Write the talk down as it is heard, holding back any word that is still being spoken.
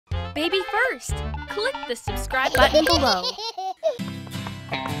Baby First. Click the subscribe button below.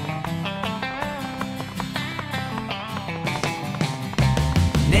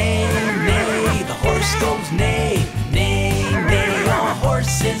 Neigh, neigh, the horse goes neigh. Neigh, neigh, all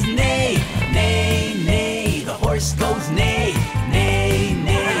horses neigh. Neigh, neigh, the horse goes neigh. Neigh,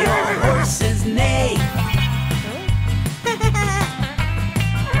 neigh, all horses neigh.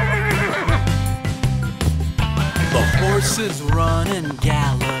 The horses run and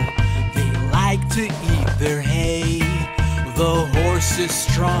gallop, they like to eat their hay. The horse is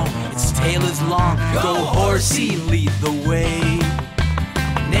strong, its tail is long. Go Horsey, lead the way.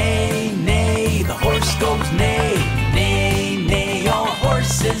 Neigh, neigh, the horse goes neigh. Neigh, neigh, all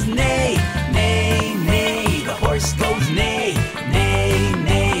horses neigh. Neigh, neigh, the horse goes neigh. Neigh,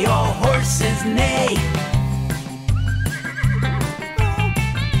 neigh, all horses neigh.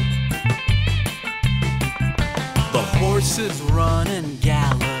 The horses run and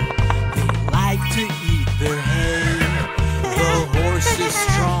gallop, they like to eat their hay. The horse is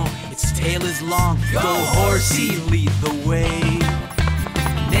strong, its tail is long. Go Horsey, lead the way.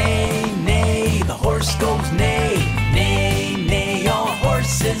 Neigh, neigh, the horse goes neigh. Neigh, neigh, all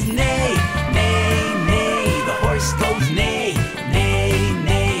horses neigh. Neigh, neigh, the horse goes neigh. Neigh,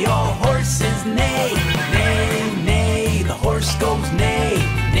 neigh, all horses neigh. Neigh, neigh, the horse goes neigh.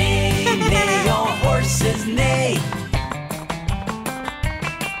 Neigh, neigh, all horses neigh.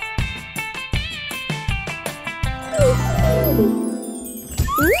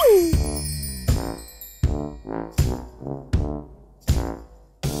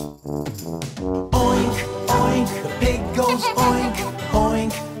 Oink, oink, the pig goes oink,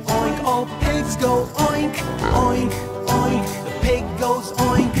 oink, oink, all pigs go oink, oink, oink, the pig goes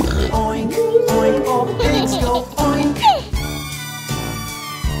oink, oink, oink, all pigs go oink.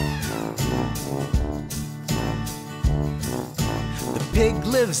 The pig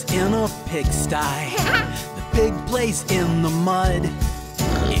lives in a pigsty, the pig plays in the mud.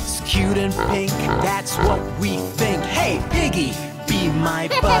 It's cute and pink, that's what we think. Hey, piggy, be my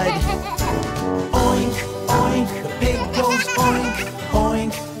bud. Oink, oink, the pig goes oink,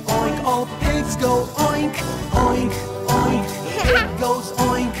 oink, oink, all pigs go oink, oink, oink, the pig goes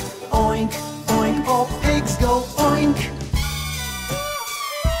oink, oink, oink, all pigs go oink.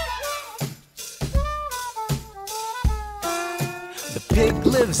 The pig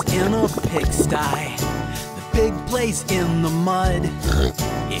lives in a pigsty, the pig plays in the mud.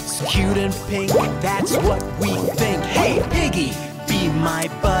 It's cute and pink, that's what we think. Hey, piggy, be my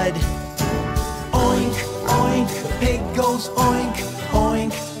bud. Oink, oink, the pig goes oink,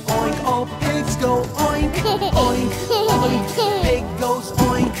 oink, oink, all pigs go oink, oink, oink, the pig goes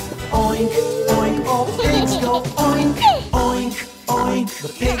oink, oink, oink, all pigs go oink, oink, oink, the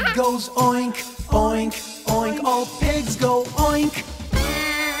pig goes oink, oink, oink, all pigs go oink.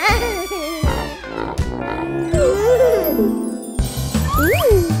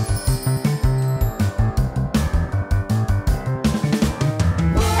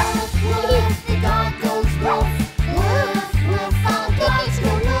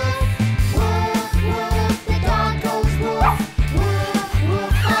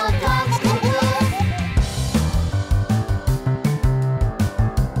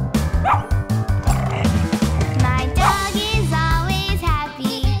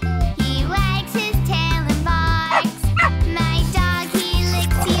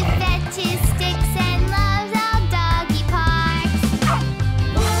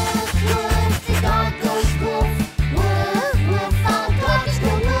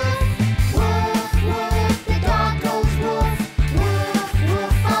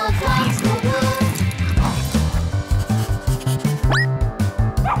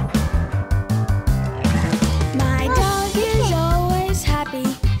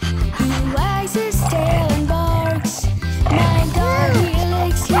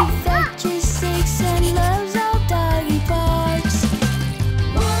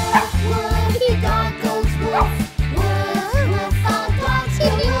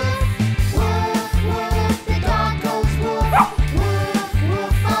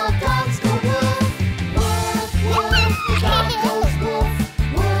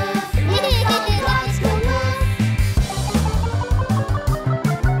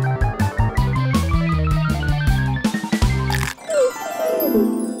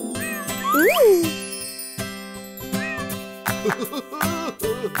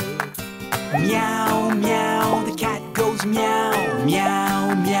 Meow, meow, the cat goes meow.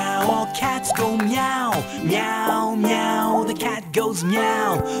 Meow, meow, all cats go meow. Meow, meow, the cat goes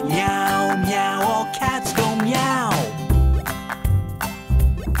meow. Meow, meow, all cats go meow.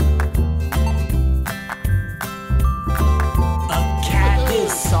 A cat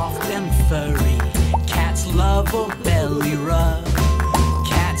is soft love a belly rub.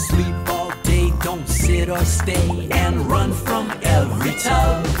 Cats sleep all day, don't sit or stay, and run from every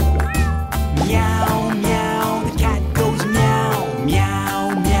tub. Meow, meow, the cat goes meow, meow,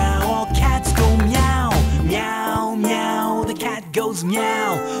 meow. All cats go meow, meow, meow. The cat goes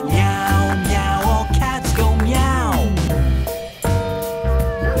meow, meow, meow. All cats go meow.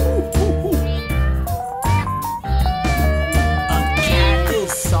 A cat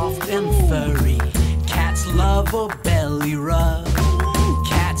is soft and furry. Cats love a belly rub.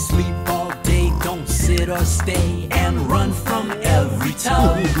 Cats sleep all day, don't sit or stay, and run from every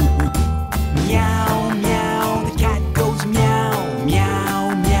tub. Meow, meow, the cat goes meow,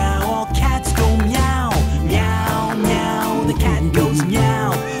 meow, meow. All cats go meow, meow, meow. The cat goes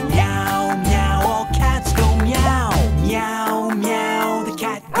meow, meow, meow. All cats go meow, meow, meow. The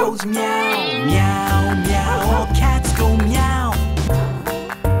cat goes meow, meow, meow. All cats go meow.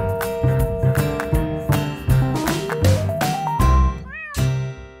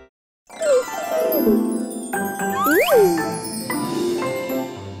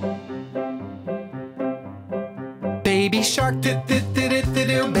 Baby shark,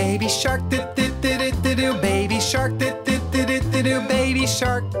 do-do-do-do-do-do. Baby shark, do-do-do-do-do-do. Baby shark, do-do-do-do-do-do. Baby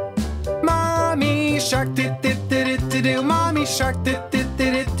shark. Mommy shark, do-do-do-do-do-do. Mommy shark,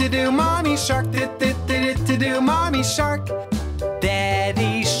 do-do-do-do-do-do. Mommy shark, do-do-do-do-do-do. Mommy shark.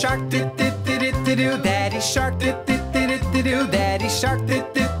 Daddy shark, do-do-do-do-do-do. Daddy shark, do-do-do-do-do-do. Daddy shark,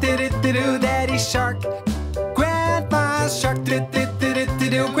 do-do-do-do-do-do. Daddy shark. Grandma shark,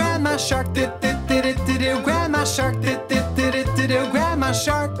 do-do-do-do-do-do. Grandma shark, do-do-do-do-do-do. Grandma shark, do-do-do-do-do-do. Grandma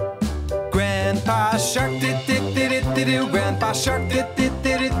shark. Grandpa shark, do-do-do-do-do-do. Grandpa shark,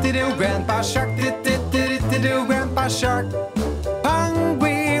 do-do-do-do-do-do. Grandpa shark, do-do-do-do-do-do. Grandpa shark.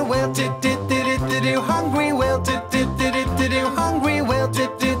 Hungry whale, do-do-do-do-do-do. Hungry whale, do-do-do-do-do-do. Hungry whale,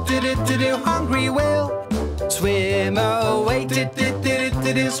 do-do-do-do-do-do. Hungry whale. Swim away,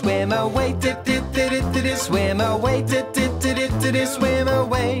 do-do-do-do-do-do. Swim away, do-do-do-do-do-do. Swim away, do-do-do-do-do-do. Swim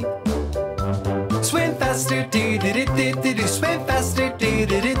away. Swim faster, do-do-do-do-do-do. Swim faster,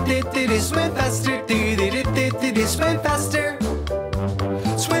 do-do-do-do-do-do. Swim faster, do-do-do-do-do-do. Swim faster.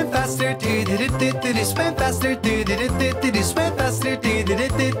 Swim faster, do-do-do-do-do-do. Swim faster, do-do-do-do-do-do. Swim faster,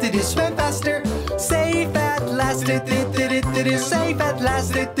 do-do-do-do-do-do. Swim faster. Safe at last, do-do-do-do-do-do. Safe at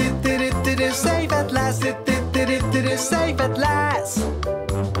last, do-do-do-do-do-do. Safe at last, do-do-do-do-do-do. Safe at last.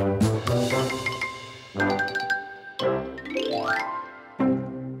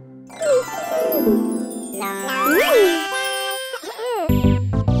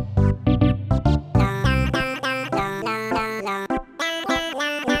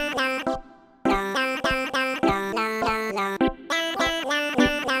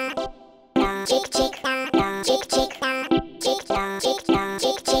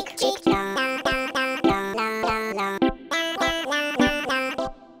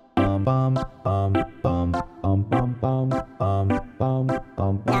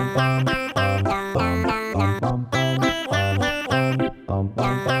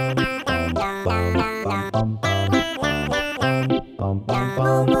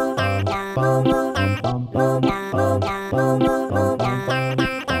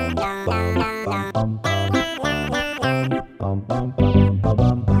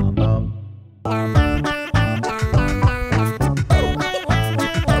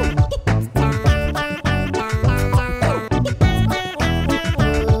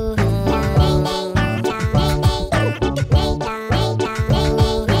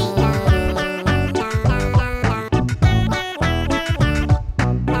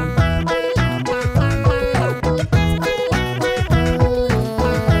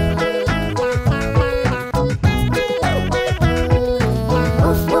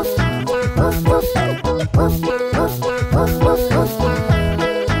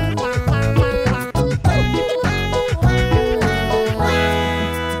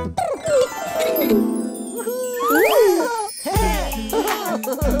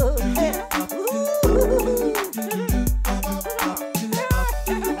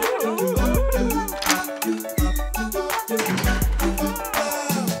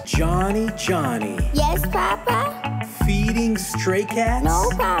 Johnny. Yes, Papa? Feeding stray cats? No,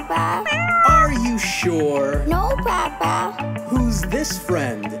 Papa. Are you sure? No, Papa. Who's this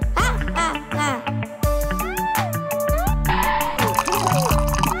friend? Ha, ha, ha.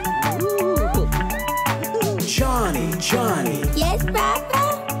 Johnny. Yes,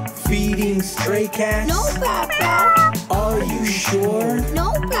 Papa? Feeding stray cats? No, Papa. Are you sure?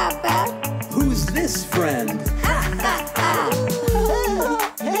 No, Papa. Who's this friend? Ha, ha, ha.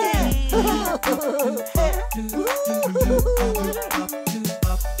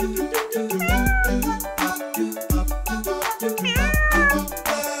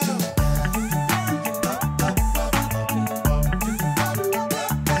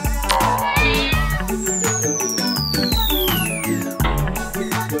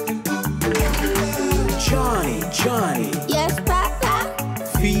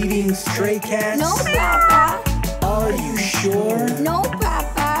 stray cats? No, Papa. Are you sure? No,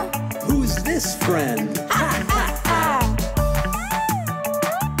 Papa. Who's this friend? Ha, ha, ha.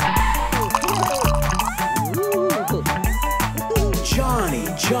 Johnny,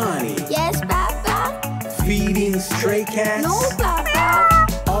 Johnny. Yes, Papa. Feeding stray cats? No, Papa.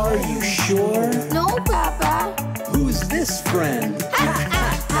 Are you sure? No, Papa. Who's this friend? Ha,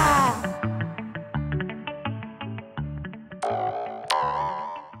 ha, ha.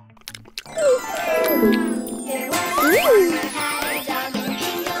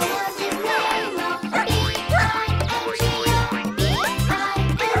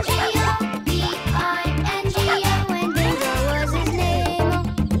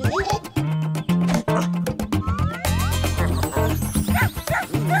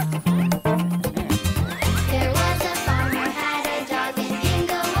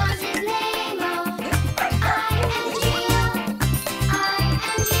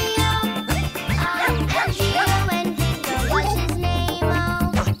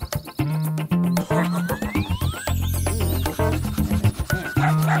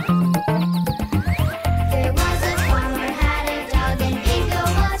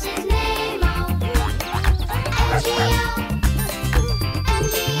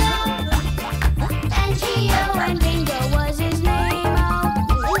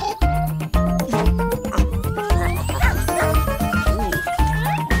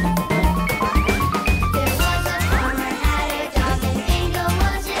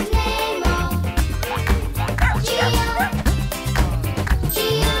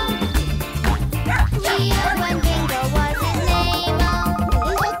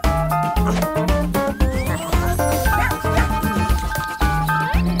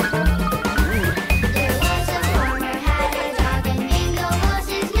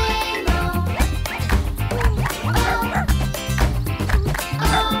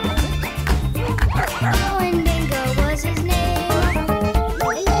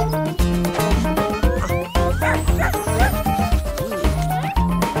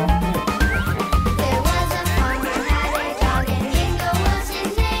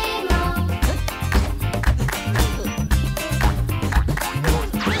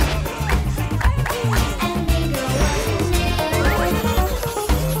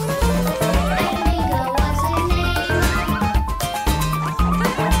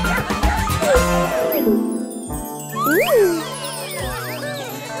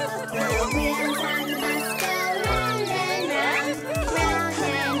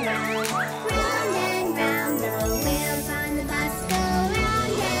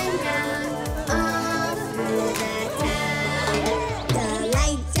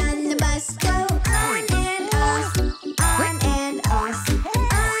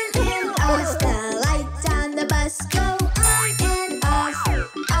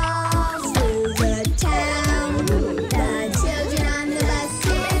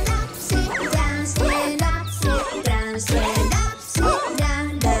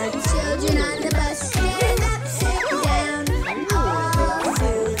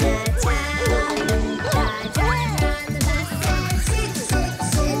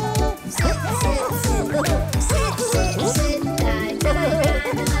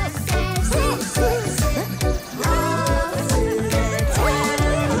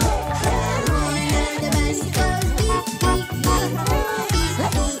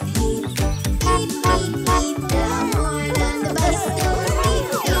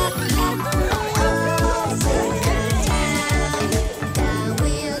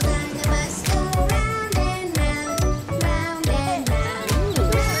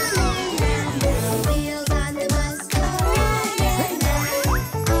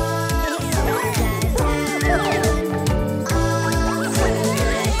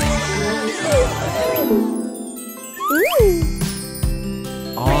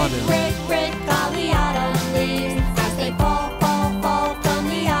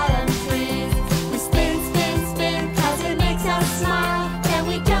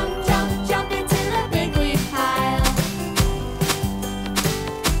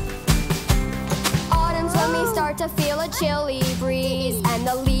 chilly breeze, and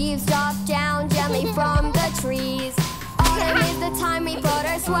the leaves drop down gently from the trees. Autumn is the time we put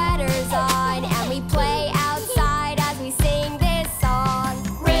our sweaters on, and we play outside as we sing this song.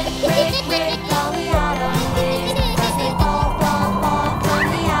 Rick, Rick, Rick, all the autumn leaves, as they fall, fall, fall from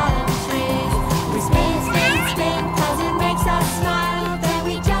the autumn trees. We spin, spin, spin, 'cause it makes us smile. Then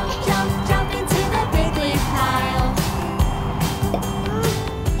we jump, jump, jump into the big leaf pile.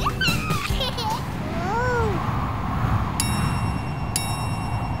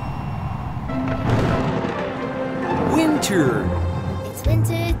 Winter. It's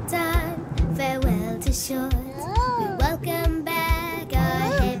winter time,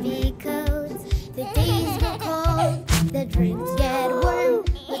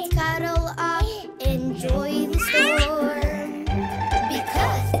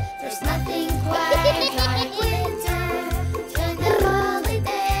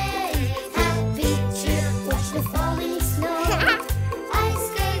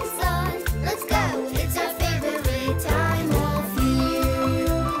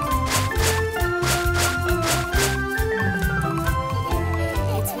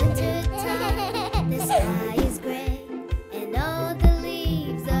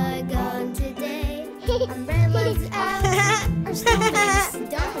 Umbrellas out, our snowflakes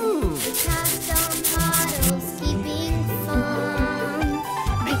done. The cast on bottles keeping fun.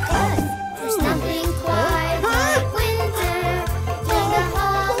 Because there's nothing quite like winter. During the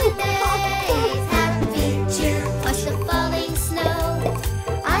holidays, happy cheer. Watch the falling snow.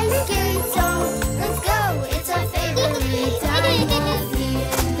 Ice skates on, let's go. It's our favorite time of year.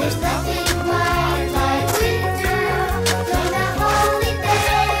 There's nothing quite like winter. During the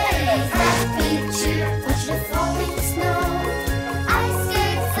holidays, happy cheer. Watch the falling snow. Ice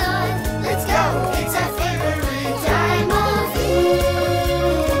skates on, let's go. It's our favorite time of year.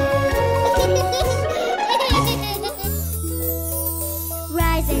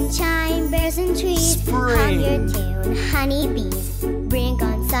 Rise and shine, bears and trees. Hum your tune, honeybees. Bring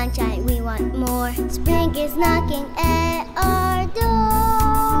on sunshine, we want more. Spring is knocking at our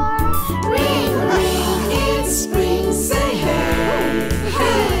door. Ring, ring, it's spring, say hey,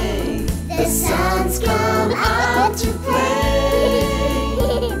 hey. The sun's come out to play.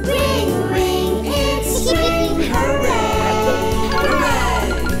 Ring, ring, it's spring, hooray, hooray.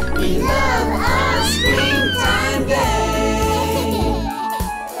 We love our springtime day.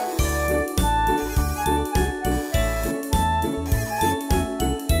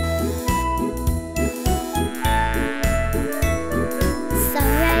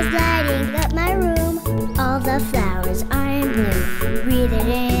 Sunrise lighting up my room. All the flowers are in bloom. Breathe it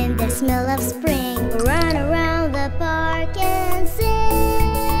in, the smell of spring. Run around the park and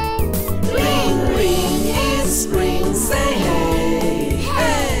sing. Ring, ring, it's spring, say hey,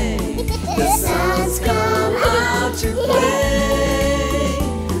 hey. The sun's come out to play.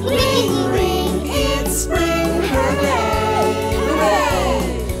 Ring, ring, it's spring, hooray,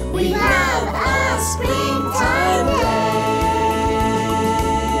 hooray. We love our springtime day.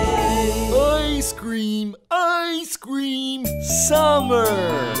 Ice cream, summer.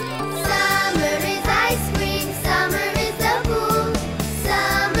 Summer is ice cream, summer is the pool.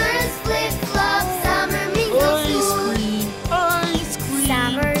 Summer's flip-flops, summer means no school. Ice cream.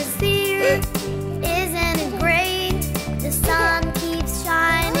 Summer's here, isn't it great? The sun keeps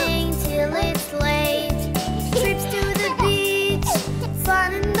shining till it's late. Trips to the beach, fun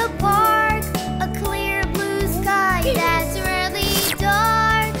in the park. A clear blue sky that's really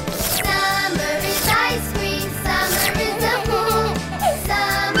dark. Summer is ice cream, summer is the pool.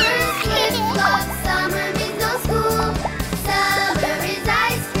 Summer's flip-flops, summer means no school. Summer is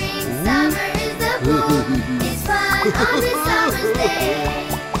ice cream, summer is the pool. It's fun on this summer's day.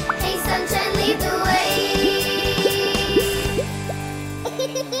 Hey sunshine, lead the way.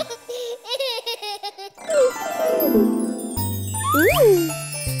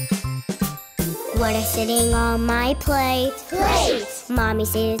 Water sitting on my plate. Plate. Mommy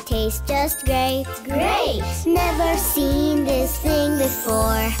says it tastes just great. Great. Never seen this thing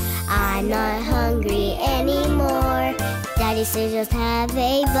before. I'm not hungry anymore. Daddy says just have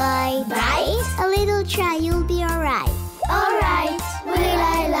a bite. Bite? A little try, you'll be alright. Alright. Will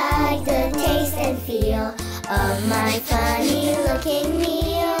I like the taste and feel of my funny looking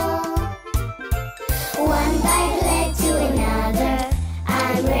meal? One bite led to another.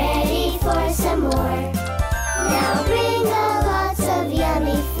 I'm ready for some more. Now bring on lots of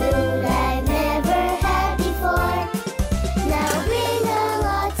yummy food I've never had before. Now bring on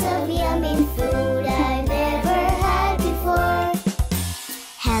lots of yummy food I've never had before.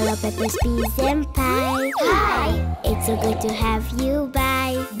 Hello, peppers, peas, and pie. Hi! It's so good to have you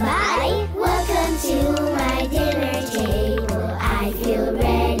by. Bye! Welcome to my dinner table. I feel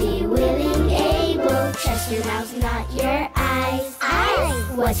ready, willing, able. Trust your mouth, not your eyes. Eyes!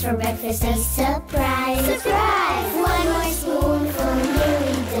 What's for breakfast? A surprise. Surprise! One more spoonful,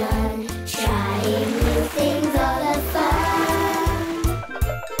 nearly done. Trying new things, all the fun.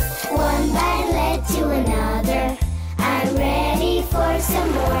 One bite led to another. I'm ready for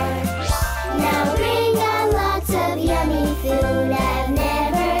some more. Now bring on lots of yummy food I've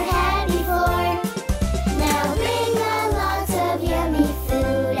never had before. Now bring on lots of yummy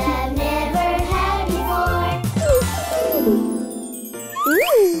food I've never had before.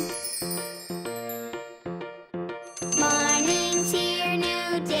 Morning's here,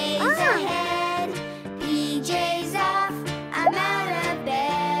 new days ahead. PJs are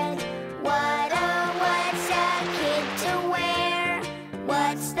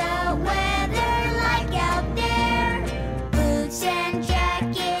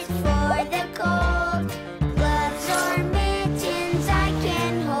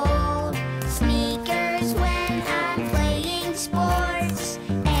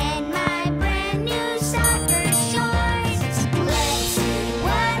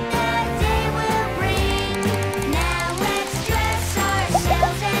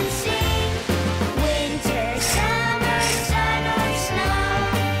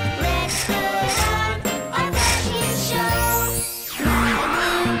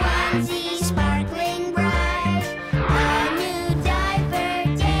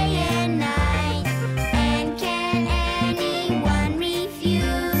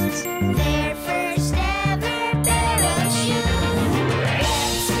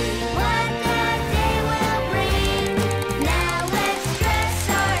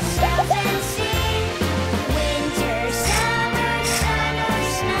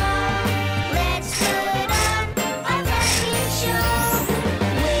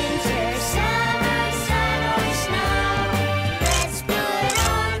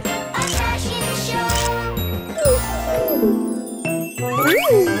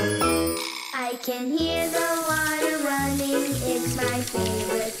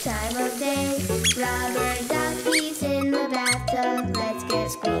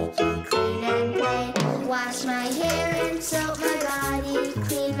kiki, clean and play. Wash my hair and soap my body,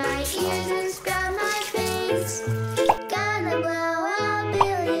 clean my ears and scrub my face. Gonna blow a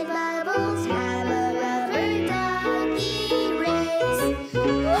billion bubbles, have a rubber doggy race.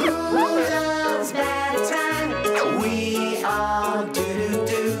 Who loves bath time? We all do.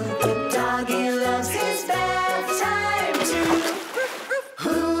 Doggy loves his bath time too.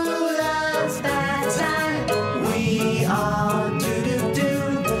 Who loves bath time? We all do.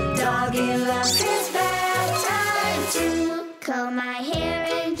 Doggy loves his bath time too. Comb my hair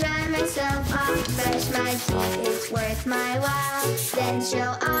and dry myself off, brush my teeth, it's worth my while. Then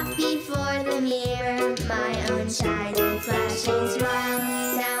show off before the mirror my own shiny flashing smile.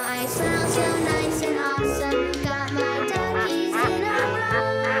 Now I smell so nice and awesome, got my doggies in a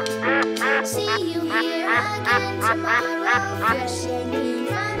row. See you here again tomorrow, fresh and clean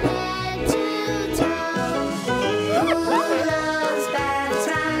from head to toe. Who loves bath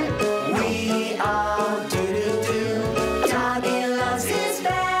time? We all do. Doggy loves his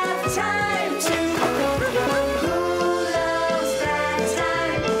bath time too. Who loves bath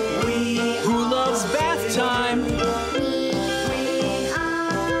time? Who loves bath time? We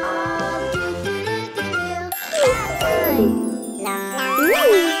all do.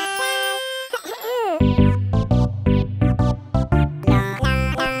 Bath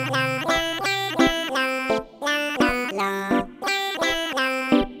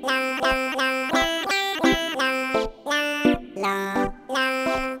time.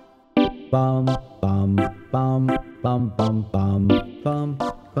 Bum bum bum bum bum bum bum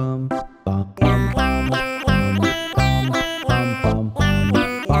bum bum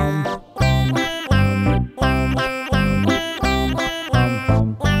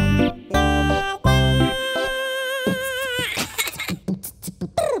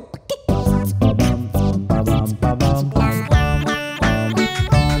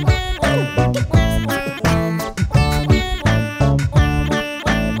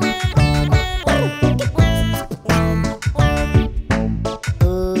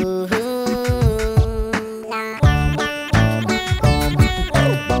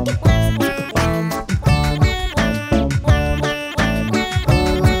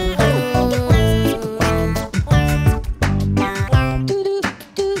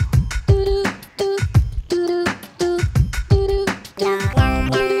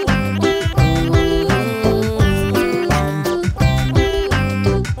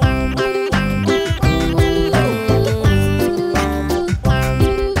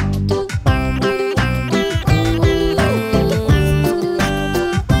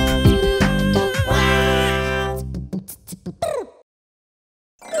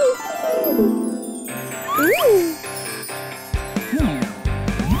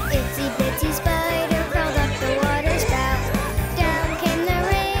Itsy bitsy spider crawled up the water spout. Down came the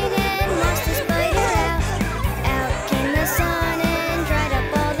rain and washed the spider out. Out came the sun and dried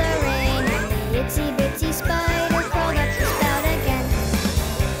up all the rain. And the itsy bitsy spider crawled up the spout again.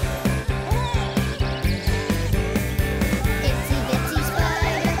 Itsy bitsy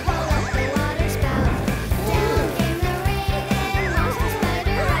spider crawled up the water spout. Down came the rain and washed the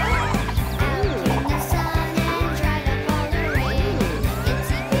spider out. Out came the sun and dried up all the rain.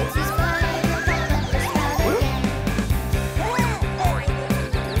 Itsy bitsy spider crawled up the spout again.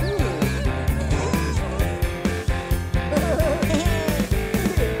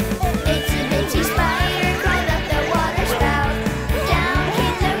 Itsy bitsy spider crawled up the water spout. Down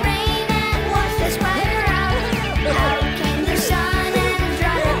came the rain and washed the spider out. Out came the sun and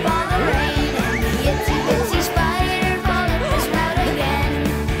dried up all the rain. And the itsy bitsy spider crawled up the spout again.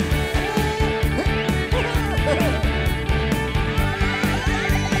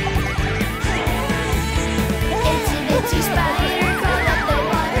 Itsy bitsy spider crawled up the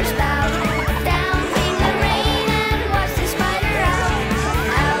water spout. Down came the rain and washed the spider out.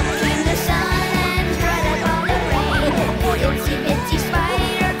 Out came the sun and dried up all the rain. Itsy bitsy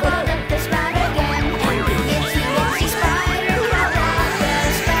spider crawled up the spout again. And the itsy bitsy spider crawled up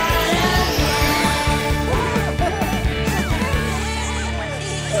the spout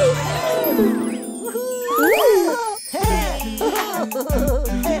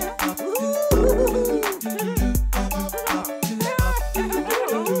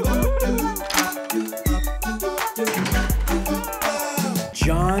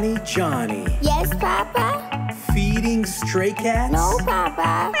Johnny, Yes, Papa? feeding stray cats? No,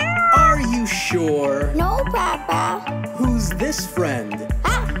 Papa. Are you sure? No, Papa. Who's this friend?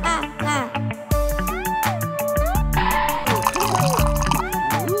 Ha, ha, ha.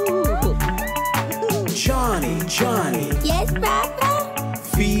 Johnny, Yes, Papa?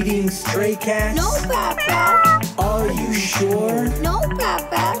 feeding stray cats? No, Papa. Are Are you sure? No,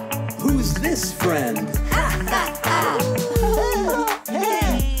 Papa. Who's this friend?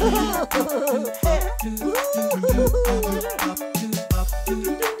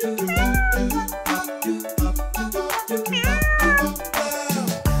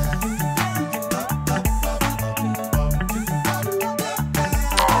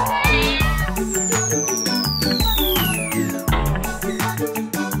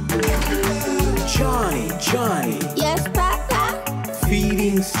 Johnny. Yes, Papa.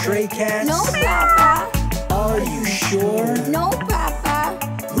 Feeding stray cats? No, Papa. Are you sure? No, Papa.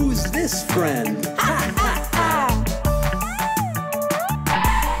 Who's this friend?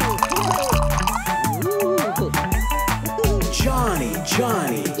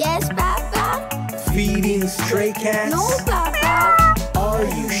 Johnny. Yes, Papa. Feeding stray cats? No, Papa. Are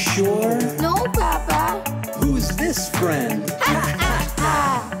you sure? No, Papa. Who's this friend?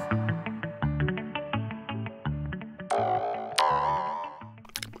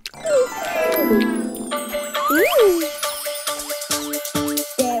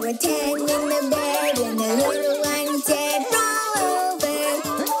 There were 10 in the bed and the little one said, roll over,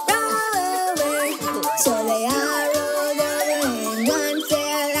 roll over. So they all rolled over and one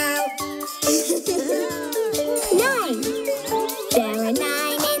fell out. 9. There were 9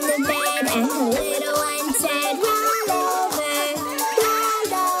 in the bed and the little one said, roll over,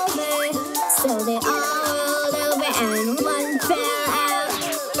 roll over. So they all rolled over and one fell out.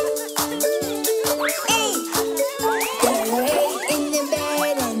 8. There were 8 in the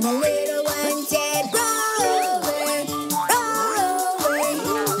bed and the little one said, roll over, roll over.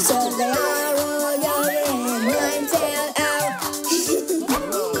 So they all rolled over and one fell out.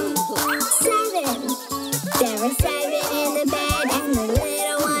 7. There were 7 in the bed and the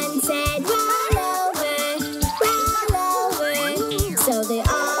little one said, roll over, roll over. So they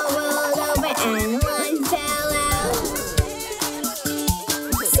all rolled over and one fell out.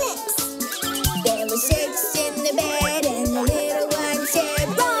 6. There were 6 in the bed and the little one said,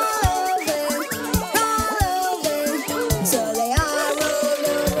 roll over, roll over. So they all rolled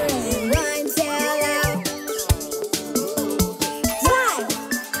over and one fell out. 5.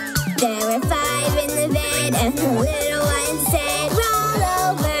 There were 5 in the bed and the little one said, roll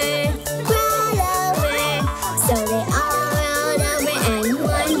over, roll over. So they all rolled over and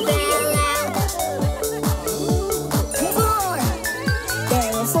one fell out. 4. There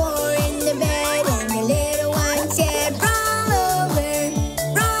were 4 in the bed and the little one said, roll over,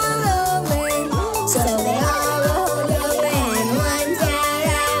 roll over. So they all rolled over and one fell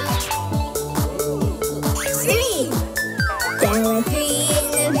out. 3. There were 3 in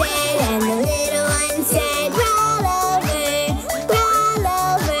the bed and the little one said, roll over, roll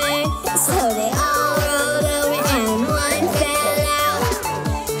over. So they all rolled over and one fell out.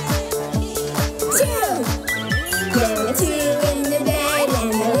 2. There were 2 in the bed and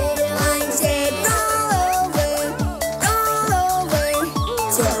the little one said, roll over, roll over.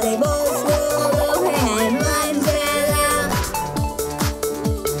 So they both rolled over and one fell out.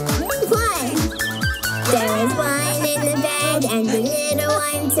 1. There was 1 in the bed and the little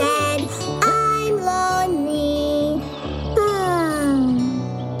one said, I'm lonely.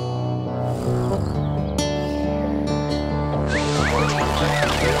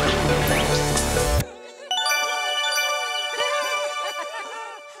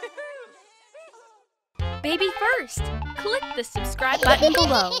 Baby First. Click the subscribe button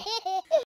below.